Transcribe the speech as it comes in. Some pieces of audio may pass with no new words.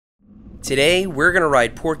Today, we're going to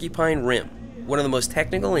ride Porcupine Rim, one of the most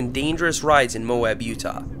technical and dangerous rides in Moab,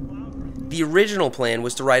 Utah. The original plan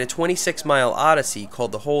was to ride a 26-mile odyssey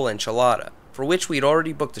called the Whole Enchilada, for which we had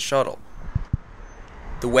already booked a shuttle.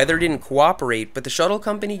 The weather didn't cooperate, but the shuttle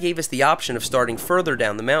company gave us the option of starting further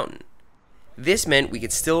down the mountain. This meant we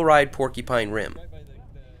could still ride Porcupine Rim.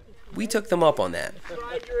 We took them up on that.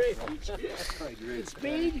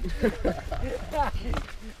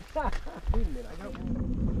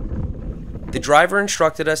 The driver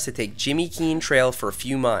instructed us to take Jimmy Keene Trail for a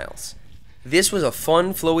few miles. This was a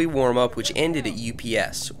fun, flowy warm-up which ended at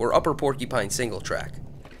UPS, or Upper Porcupine Singletrack.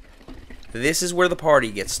 This is where the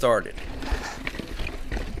party gets started.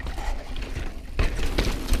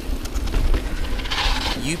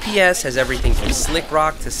 UPS has everything from slick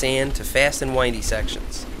rock to sand to fast and windy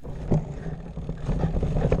sections.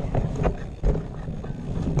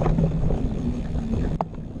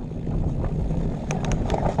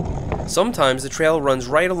 Sometimes the trail runs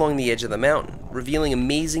right along the edge of the mountain, revealing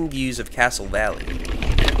amazing views of Castle Valley.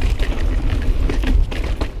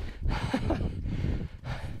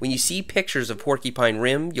 When you see pictures of Porcupine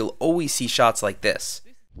Rim, you'll always see shots like this.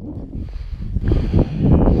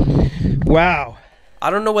 Wow. I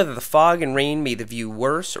don't know whether the fog and rain made the view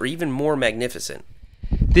worse or even more magnificent.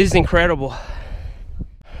 This is incredible.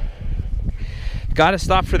 Gotta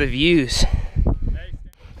stop for the views.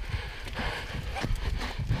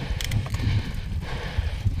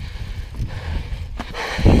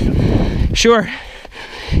 Sure.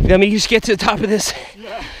 Let me just get to the top of this.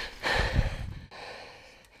 Yeah.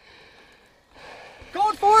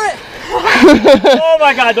 Going for it! Oh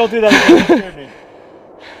my God, don't do that again.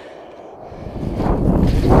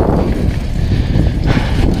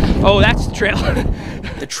 Oh, that's the trail.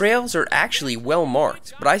 The trails are actually well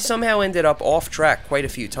marked, but I somehow ended up off track quite a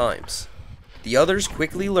few times. The others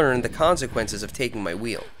quickly learned the consequences of taking my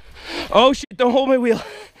wheel. Oh shit, don't hold my wheel.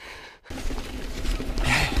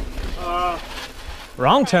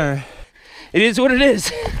 Wrong turn. It is what it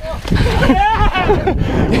is.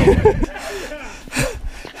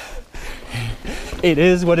 It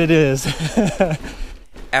is what it is.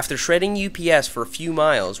 After shredding UPS for a few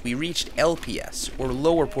miles, we reached LPS, or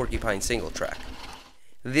Lower Porcupine Singletrack.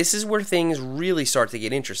 This is where things really start to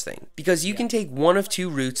get interesting, because you can take one of two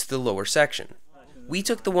routes to the lower section. We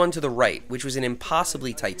took the one to the right, which was an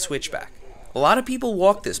impossibly tight switchback. A lot of people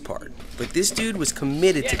walk this part, but this dude was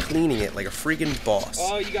committed to cleaning it like a friggin' boss.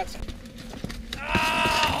 Oh, you got some.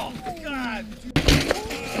 Oh, God!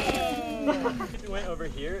 If you went over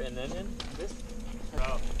here and then in this.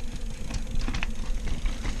 Oh.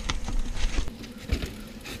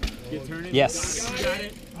 Yes. Got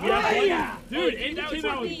it. Yeah, dude, and that came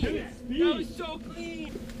out with good speed. That was so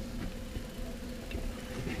clean.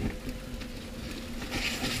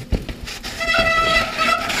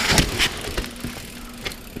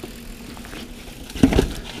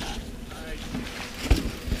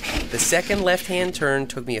 The second left-hand turn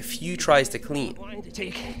took me a few tries to clean. I wanted to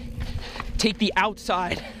take the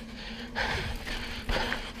outside.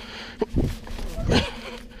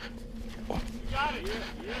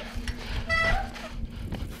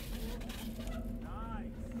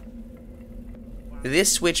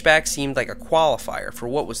 This switchback seemed like a qualifier for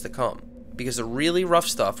what was to come, because the really rough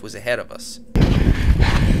stuff was ahead of us.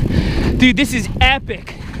 Dude, this is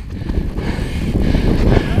epic.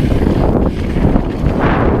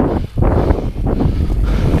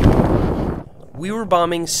 We were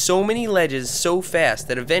bombing so many ledges so fast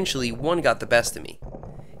that eventually one got the best of me.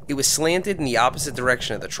 It was slanted in the opposite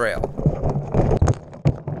direction of the trail.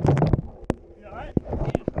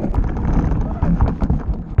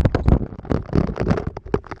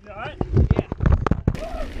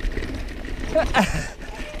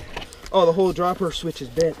 Oh, the whole dropper switch is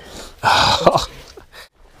bent.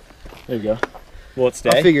 There you go. Will it stay?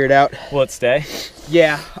 I'll figure it out. Will it stay?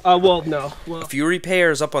 Yeah. Well, no. A few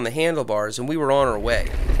repairs up on the handlebars and we were on our way.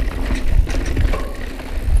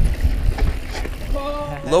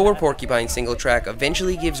 Lower Porcupine Singletrack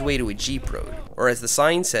eventually gives way to a Jeep road, or as the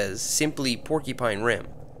sign says, simply Porcupine Rim.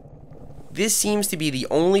 This seems to be the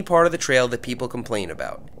only part of the trail that people complain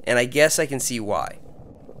about, and I guess I can see why.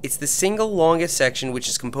 It's the single longest section, which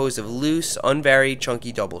is composed of loose, unvaried,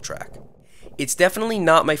 chunky double track. It's definitely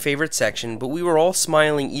not my favorite section, but we were all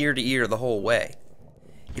smiling ear to ear the whole way.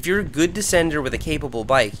 If you're a good descender with a capable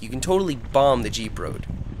bike, you can totally bomb the Jeep road.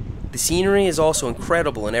 The scenery is also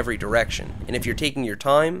incredible in every direction, and if you're taking your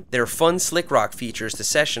time, there are fun slick rock features to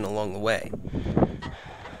session along the way.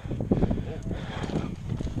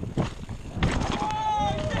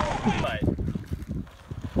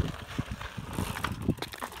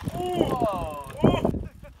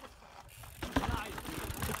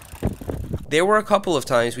 There were a couple of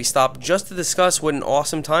times we stopped just to discuss what an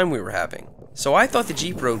awesome time we were having, so I thought the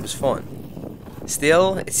Jeep road was fun.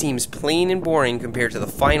 Still, it seems plain and boring compared to the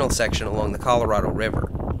final section along the Colorado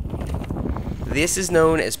River. This is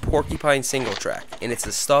known as Porcupine Singletrack, and it's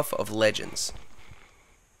the stuff of legends.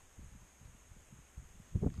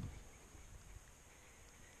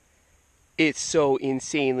 It's so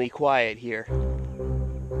insanely quiet here.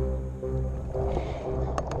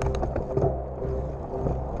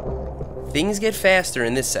 Things get faster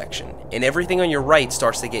in this section, and everything on your right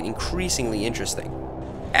starts to get increasingly interesting.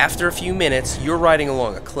 After a few minutes, you're riding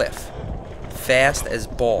along a cliff. Fast as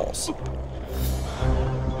balls.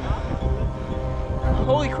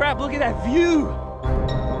 Holy crap, look at that view!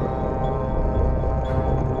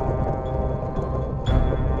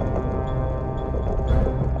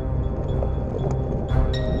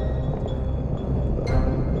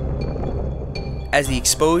 As the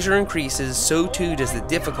exposure increases, so too does the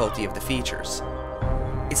difficulty of the features.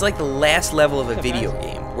 It's like the last level of a video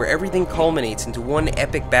game, where everything culminates into one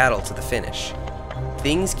epic battle to the finish.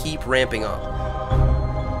 Things keep ramping up.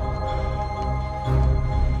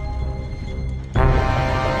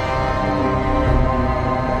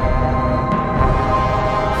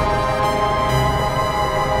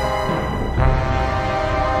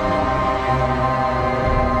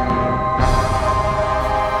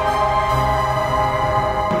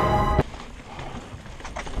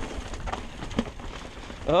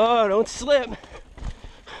 Oh, don't slip.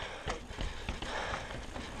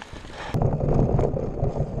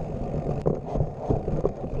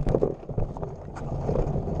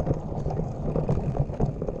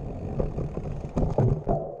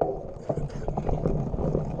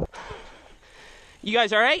 You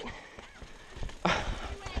guys all right? All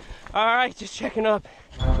right, just checking up.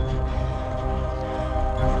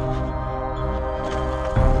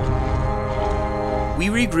 We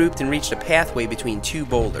regrouped and reached a pathway between two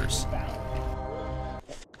boulders.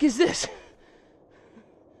 What is this?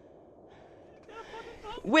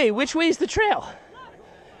 Wait, which way is the trail?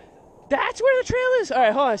 That's where the trail is? All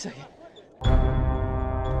right, hold on a second.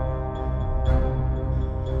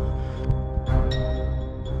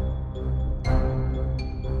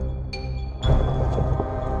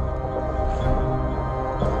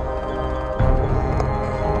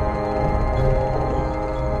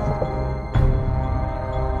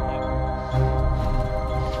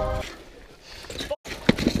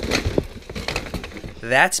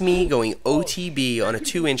 That's me going OTB on a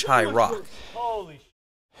 2-inch high rock.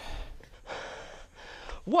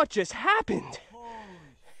 What just happened?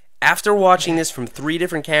 After watching this from 3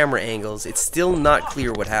 different camera angles, it's still not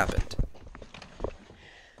clear what happened.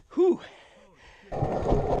 Whew.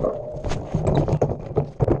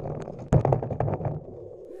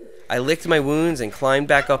 I licked my wounds and climbed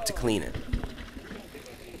back up to clean it.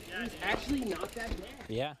 It's actually not that bad.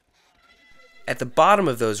 Yeah. At the bottom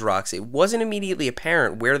of those rocks, it wasn't immediately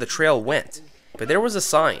apparent where the trail went, but there was a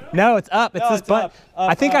sign. No, it's up. It's this button.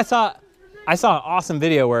 I think I saw an awesome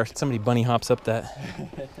video where somebody bunny hops up that.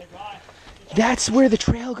 That's where the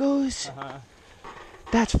trail goes?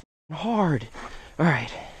 That's hard. All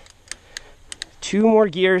right. 2 more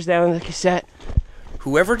gears down the cassette.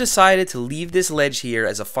 Whoever decided to leave this ledge here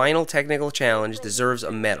as a final technical challenge deserves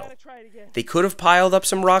a medal. They could have piled up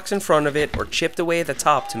some rocks in front of it or chipped away at the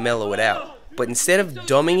top to mellow it out. But instead of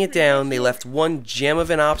dumbing it down, they left one gem of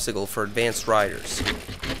an obstacle for advanced riders.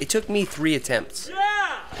 It took me 3 attempts.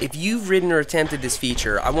 If you've ridden or attempted this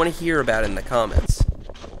feature, I want to hear about it in the comments.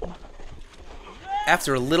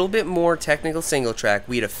 After a little bit more technical single track,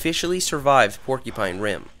 we had officially survived Porcupine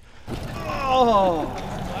Rim. Oh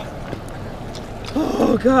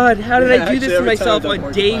God, how did I do this to myself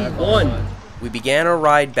on day 1? We began our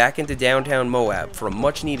ride back into downtown Moab for a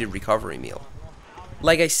much needed recovery meal.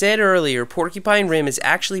 Like I said earlier, Porcupine Rim is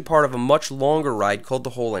actually part of a much longer ride called the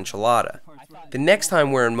Whole Enchilada. The next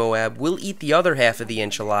time we're in Moab, we'll eat the other half of the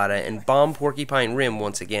enchilada and bomb Porcupine Rim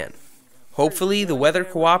once again. Hopefully the weather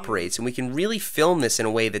cooperates and we can really film this in a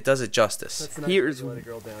way that does it justice. Here's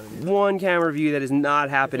one camera view that is not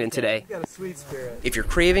happening today. If you're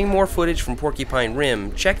craving more footage from Porcupine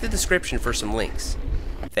Rim, check the description for some links.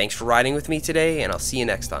 Thanks for riding with me today, and I'll see you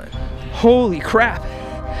next time. Holy crap!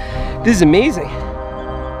 This is amazing!